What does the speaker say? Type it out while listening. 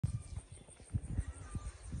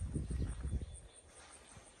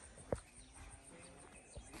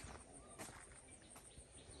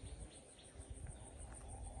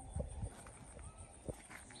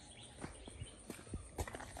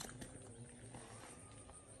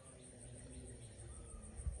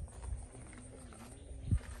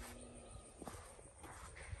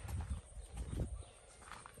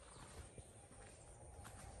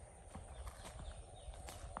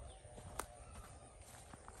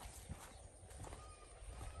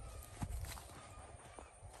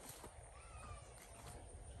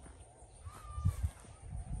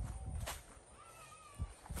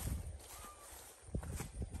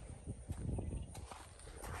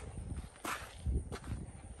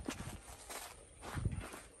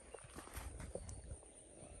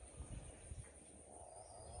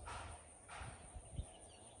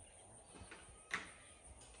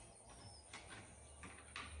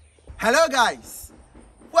Hello guys,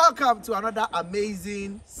 welcome to another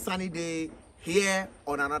amazing sunny day here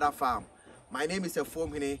on another farm. My name is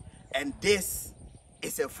Efom Hine and this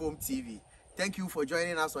is Efom TV. Thank you for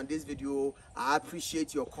joining us on this video. I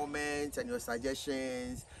appreciate your comments and your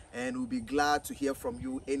suggestions, and we'll be glad to hear from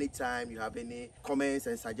you anytime you have any comments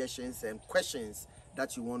and suggestions and questions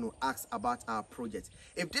that you want to ask about our project.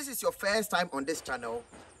 If this is your first time on this channel,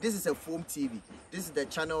 this is Efom TV. This is the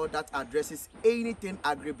channel that addresses anything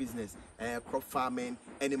agribusiness, crop farming,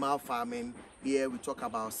 animal farming. Here we talk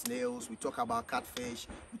about snails, we talk about catfish,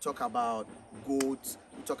 we talk about goats,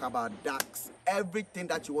 we talk about ducks, everything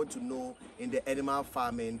that you want to know in the animal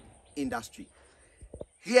farming industry.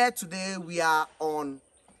 Here today we are on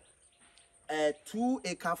a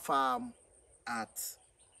 2-acre farm at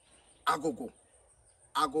Agogo.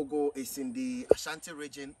 Agogo is in the Ashanti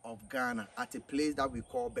region of Ghana at a place that we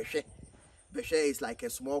call Beshe. Beshe is like a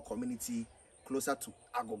small community closer to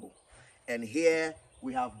Agogo. And here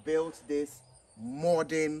we have built this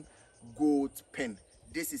modern goat pen.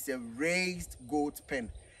 This is a raised goat pen.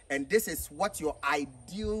 And this is what your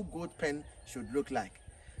ideal goat pen should look like.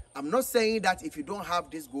 I'm not saying that if you don't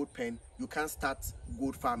have this goat pen, you can't start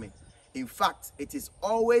goat farming. In fact, it is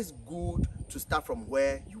always good to start from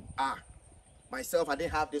where you are. Myself, I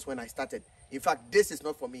didn't have this when I started. In fact, this is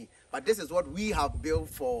not for me, but this is what we have built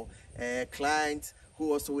for a client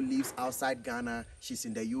who also lives outside Ghana. She's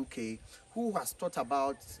in the UK, who has thought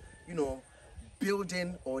about,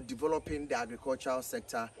 building or developing the agricultural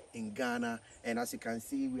sector in Ghana. And as you can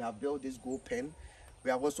see, we have built this goat pen. We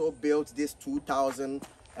have also built this 2,000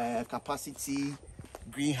 capacity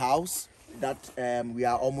greenhouse that we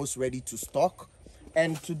are almost ready to stock.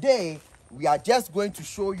 And today, we are just going to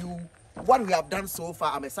show you what we have done so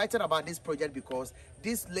far. I'm excited about this project because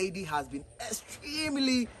this lady has been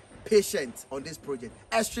extremely patient on this project.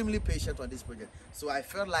 So I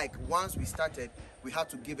felt like once we started, we had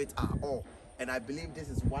to give it our all. And I believe this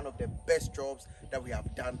is one of the best jobs that we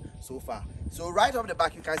have done so far. So right off the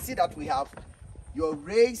back, you can see that we have your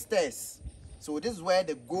raised stairs. So this is where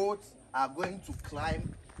the goats are going to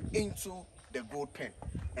climb into the goat pen.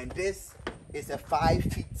 And this is a 5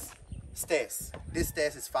 feet stairs. This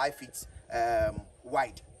stairs is 5 feet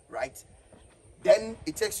wide, right? Then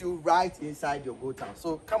it takes you right inside your goat house.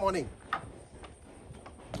 So come on in.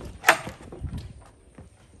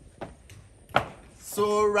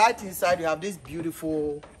 So right inside you have this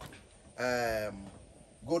beautiful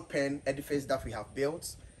goat pen edifice that we have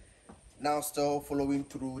built. Now still following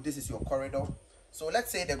through, this is your corridor. So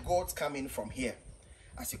let's say the goats come in from here.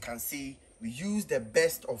 As you can see, we use the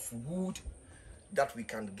best of wood that we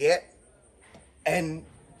can get. And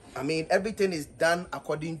I mean, everything is done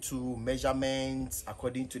according to measurements,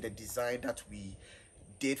 according to the design that we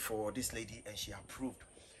did for this lady, and she approved.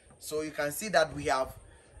 So you can see that we have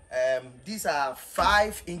these are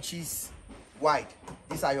 5 inches wide.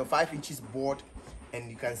 These are your 5 inches board, and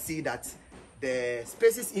you can see that the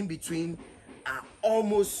spaces in between are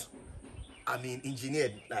almost,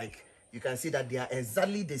 engineered. Like you can see that they are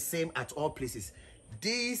exactly the same at all places.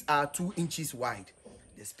 These are 2 inches wide.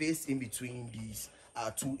 The space in between these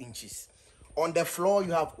are 2 inches. On the floor,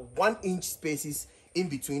 you have 1 inch spaces in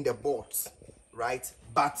between the boards, right?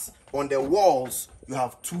 But on the walls, you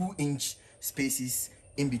have 2 inch spaces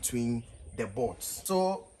in between the boards.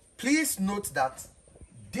 So please note that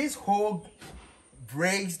this whole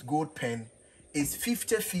raised goat pen is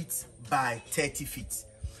 50 feet by 30 feet.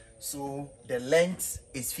 So the length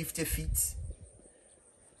is 50 feet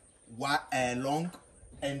long,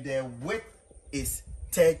 and the width is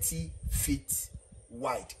 30 feet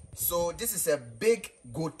wide. So this is a big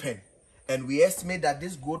goat pen, and we estimate that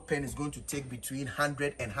this goat pen is going to take between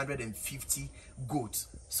 100 and 150 goats.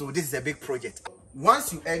 So this is a big project.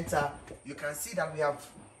 Once you enter, you can see that we have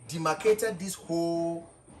demarcated this whole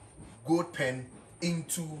goat pen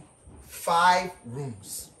into 5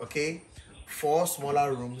 rooms, okay? 4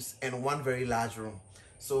 smaller rooms and 1 very large room.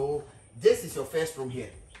 So this is your first room here.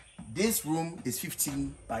 This room is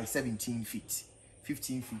 15 by 17 feet.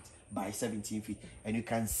 15 feet by 17 feet, and you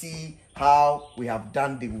can see how we have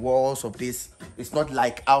done the walls of this. It's not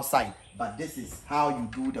like outside, but this is how you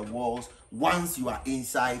do the walls once you are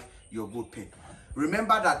inside your goat pen.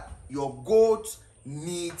 Remember that your goat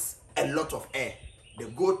needs a lot of air. The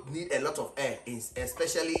goat need a lot of air,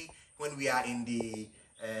 especially when we are in the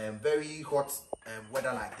very hot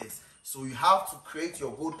weather like this. So you have to create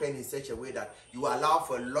your goat pen in such a way that you allow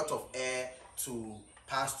for a lot of air to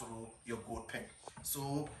pass through your goat pen.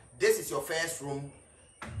 So this is your first room.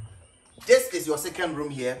 This is your second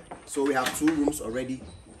room here. So we have 2 rooms already.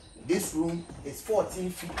 This room is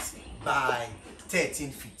 14 feet by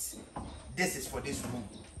 13 feet. This is for this room.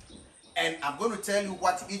 and I'm going to tell you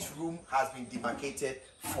what each room has been demarcated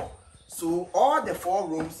for. So all the 4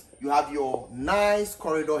 rooms, you have your nice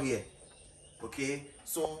corridor here. Okay,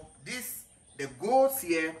 so the goats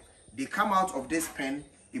here, they come out of this pen.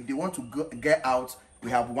 If they want to get out,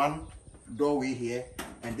 we have one doorway here,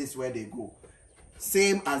 and this is where they go.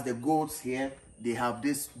 Same as the goats here, they have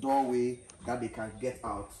this doorway that they can get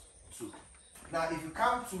out too. Now if you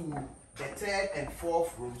come to the 3rd and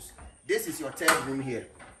 4th rooms, this is your 3rd room here.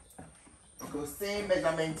 Okay, same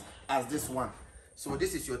measurement as this one. So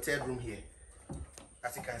this is your 3rd room here.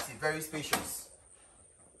 As you can see, very spacious.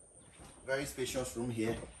 Very spacious room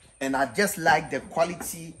here. And I just like the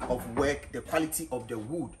quality of work, the quality of the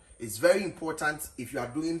wood. It's very important if you are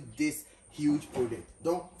doing this huge project.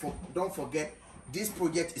 Don't forget, this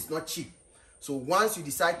project is not cheap. So once you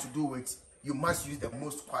decide to do it, you must use the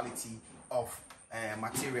most quality of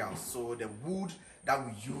materials. So the wood that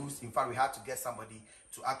we use, in fact, we had to get somebody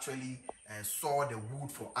to actually saw the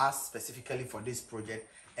wood for us specifically for this project.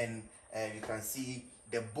 And you can see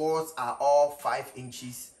the boards are all 5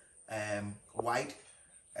 inches wide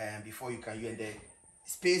before you can use, and the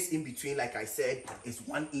space in between, like I said, is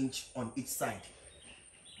 1 inch on each side.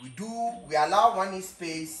 We allow 1 inch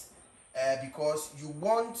space because you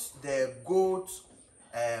want the goat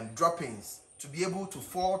droppings to be able to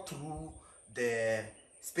fall through the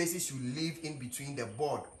spaces you leave in between the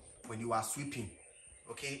board when you are sweeping.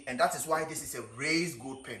 Okay, and that is why this is a raised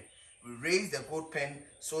goat pen. We raise the goat pen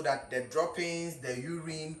so that the droppings, the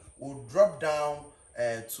urine will drop down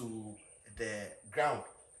to the ground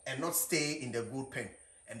and not stay in the goat pen.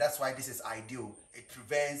 And that's why this is ideal. It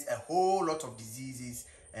prevents a whole lot of diseases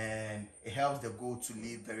and it helps the goat to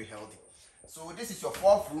live very healthy. So this is your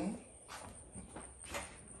 4th room.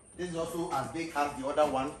 This is also as big as the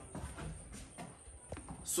other one.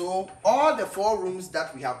 So all the 4 rooms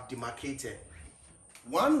that we have demarcated,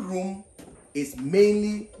 1 room is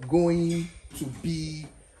mainly going to be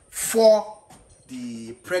for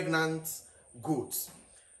the pregnant goats.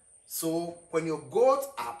 So when your goats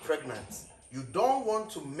are pregnant, you don't want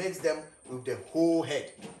to mix them with the whole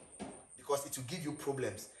head because it will give you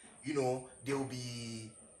problems. You know, they will be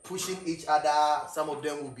pushing each other, some of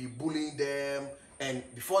them will be bullying them, and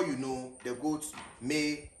before you know, the goats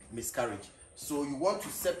may miscarriage. So you want to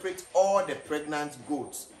separate all the pregnant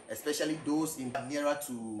goats, especially those nearer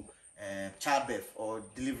to childbirth or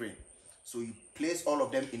delivery. So you place all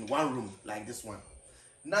of them in 1 room like this one.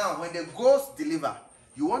 Now when the goats deliver,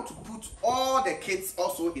 you want to put all the kids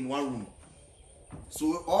also in 1 room.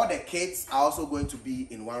 So all the kids are also going to be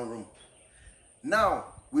in 1 room. Now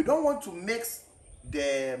we don't want to mix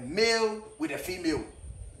the male with the female.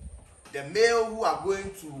 The male who are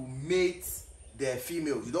going to mate the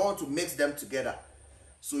female, you don't want to mix them together.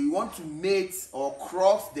 So you want to mate or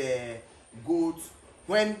cross the goats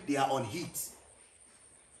when they are on heat.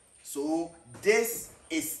 So this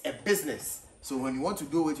is a business. So when you want to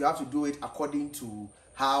do it, you have to do it according to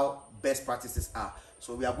how best practices are.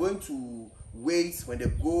 So we are going to wait when the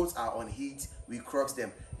goats are on heat, we cross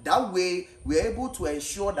them. That way we are able to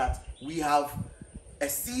ensure that we have a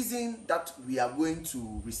season that we are going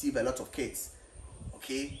to receive a lot of kids.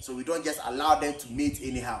 Okay, so we don't just allow them to mate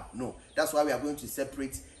anyhow. No, that's why we are going to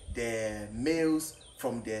separate the males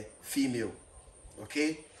from the female.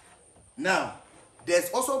 Okay, now there's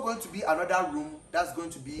also going to be another room that's going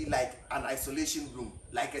to be like an isolation room,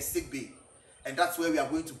 like a sick bay. And that's where we are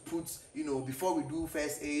going to put, you know, before we do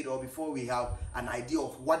first aid or before we have an idea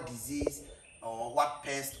of what disease or what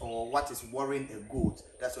pest or what is worrying a goat,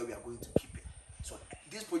 that's where we are going to keep it. So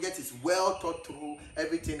this project is well thought through,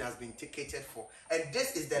 everything has been ticketed for. And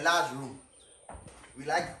this is the large room. We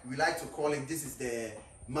like to call it, this is the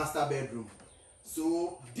master bedroom.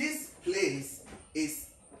 So this place is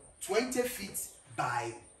 20 feet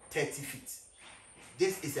by 30 feet.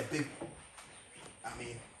 This is a big,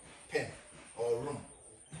 pen or room.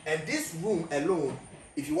 And this room alone,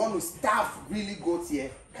 if you want to staff really goats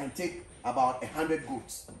here, can take about 100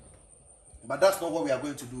 goats. But that's not what we are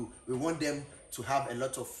going to do. We want them to have a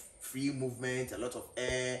lot of free movement, a lot of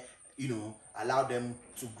air, you know, allow them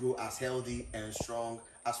to grow as healthy and strong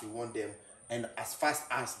as we want them and as fast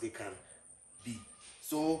as they can be.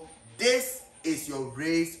 So this is your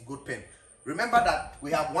raised goat pen. Remember that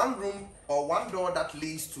we have 1 room or 1 door that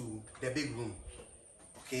leads to the big room.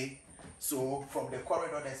 Okay, so from the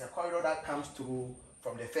corridor, there's a corridor that comes through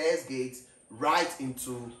from the first gate right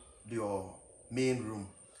into your main room.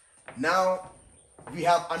 Now we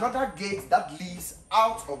have another gate that leads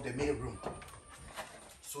out of the main room.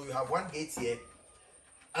 So you have 1 gate here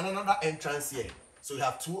and another entrance here. So you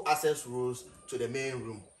have 2 access roads to the main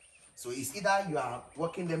room. So it's either you are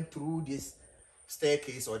walking them through this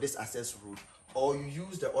staircase or this access road, or you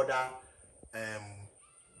use the other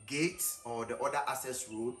gates or the other access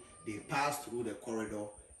road. They pass through the corridor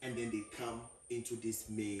and then they come into this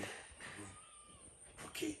main room.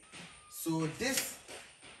 Okay, so this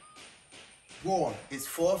wall is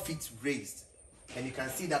 4 feet raised, and you can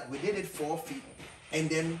see that we did it 4 feet and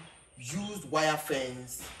then used wire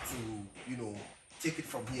fence to, you know, take it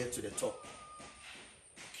from here to the top.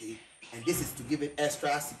 Okay, and this is to give it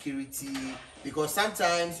extra security, because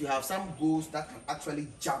sometimes you have some goats that can actually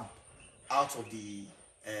jump out of the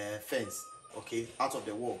fence, okay, out of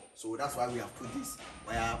the wall. So that's why we have put this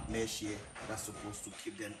wire mesh here that's supposed to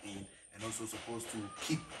keep them in, and also supposed to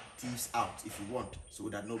keep thieves out if you want, so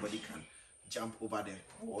that nobody can jump over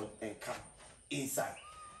the wall and come inside.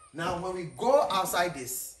 Now when we go outside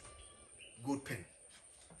this goat pen,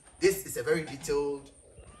 this is a very detailed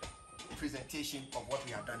presentation of what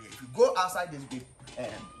we have done here. If you go outside this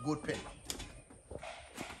goat pen,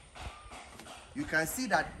 you can see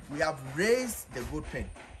that we have raised the goat pen.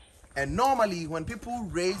 And normally when people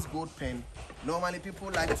raise goat pen, normally people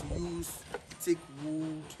like to use thick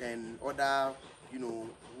wood and other, you know,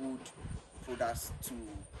 wood products to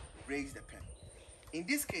raise the pen. In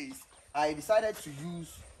this case, I decided to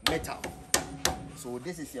use metal. So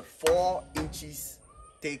this is a 4 inches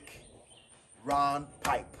thick round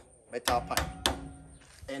pipe, metal pipe,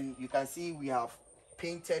 and you can see we have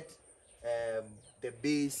painted the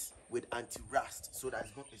base with anti-rust, so that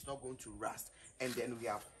it's not going to rust, and then we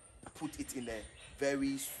have put it in a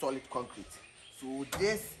very solid concrete. So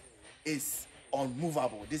this is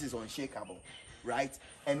unmovable, this is unshakable, right?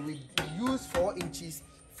 And we use 4 inches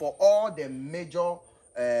for all the major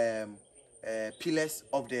pillars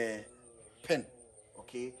of the pen.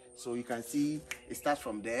 Okay, so you can see it starts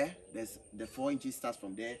from there. There's the 4 inches starts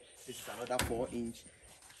from there. This is another 4 inch.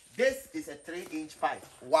 This is a 3-inch pipe.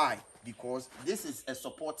 Why? Because this is a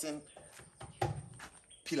supporting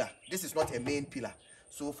pillar. This is not a main pillar.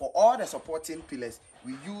 So for all the supporting pillars,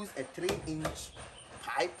 we use a 3-inch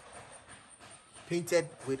pipe painted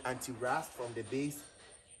with anti-rust from the base,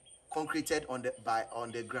 concreted on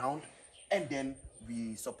the ground, and then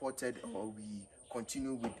we supported, or we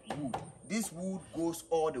continue with wood. This wood goes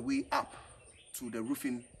all the way up to the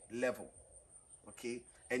roofing level. Okay,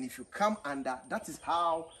 and if you come under, that is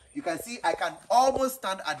how you can see I can almost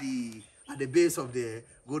stand at the base of the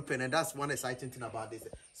goat pen, and that's one exciting thing about this.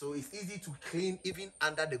 So it's easy to clean even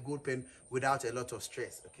under the goat pen without a lot of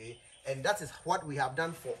stress. Okay, and that is what we have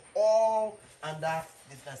done for all under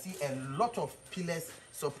this. You can see a lot of pillars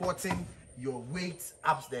supporting your weight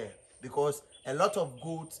up there, because a lot of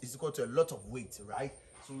goats is equal to a lot of weight, right?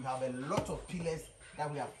 So we have a lot of pillars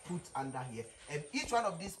that we have put under here, and each one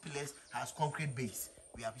of these pillars has concrete base.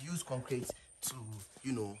 We have used concrete to,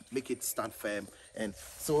 you know, make it stand firm. And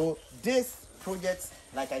so this project,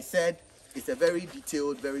 like I said, is a very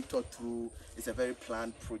detailed, very thought through, it's a very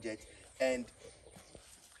planned project, and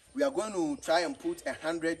we are going to try and put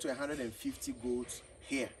 100 to 150 goats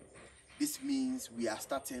here. This means we are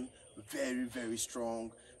starting very, very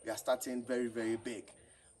strong. We are starting very, very big.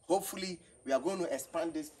 Hopefully, we are going to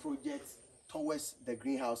expand this project towards the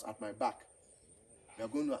greenhouse at my back. We are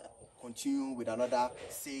going to continue with another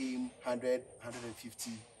same 100,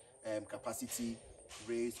 150 capacity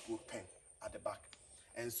raised goat pen at the back.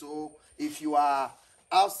 And so if you are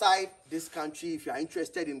outside this country, if you are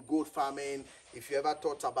interested in goat farming, if you ever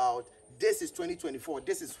thought about, this is 2024,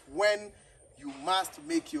 this is when you must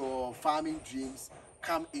make your farming dreams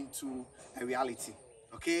come into a reality.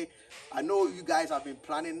 Okay, I know you guys have been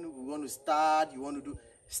planning, we want to start, you want to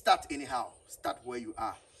start anyhow, start where you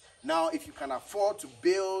are. Now, if you can afford to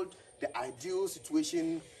build the ideal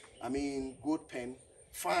situation, I mean, goat pen,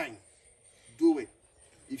 fine, do it.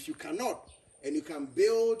 If you cannot, and you can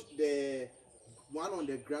build the one on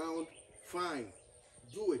the ground, fine,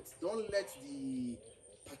 do it. Don't let the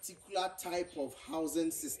particular type of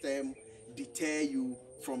housing system deter you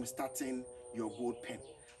from starting your goat pen.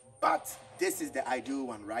 But this is the ideal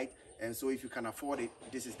one, right? And so if you can afford it,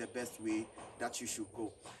 this is the best way that you should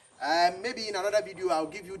go. Maybe in another video, I'll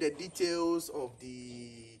give you the details of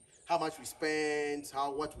how much we spent,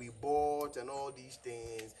 what we bought, and all these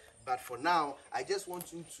things. But for now, I just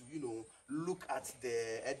want you to, you know, look at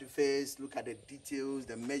the edifice, look at the details,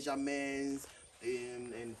 the measurements,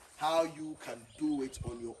 and how you can do it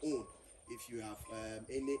on your own if you have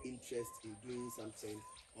any interest in doing something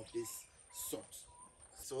of this sort.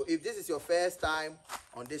 So if this is your first time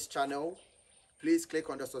on this channel, please click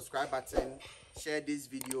on the subscribe button, share this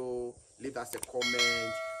video, leave us a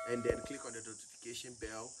comment, and then click on the notification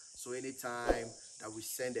bell, so anytime that we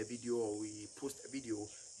send a video or we post a video,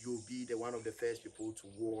 you'll be the one of the first people to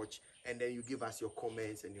watch, and then you give us your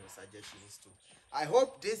comments and your suggestions too. I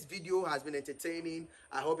hope this video has been entertaining.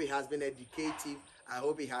 I hope it has been educative. I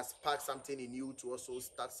hope it has sparked something in you to also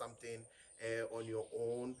start something on your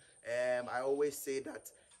own. I always say that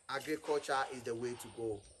agriculture is the way to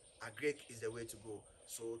go. Agric is the way to go.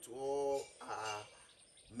 So to all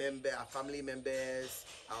our family members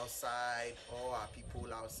outside, all our people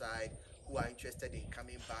outside who are interested in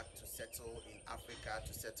coming back to settle in Africa,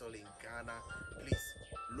 to settle in Ghana, please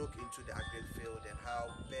look into the agri field and how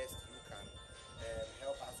best you can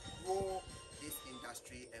help us grow this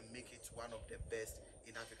industry and make it one of the best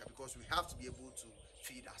in Africa, because we have to be able to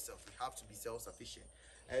feed ourselves. We have to be self-sufficient.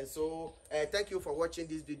 And so thank you for watching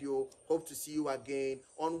this video. Hope to see you again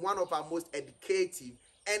on one of our most educative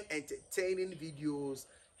and entertaining videos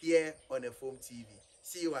here on FOAM TV.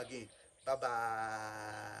 See you again. Bye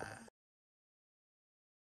bye.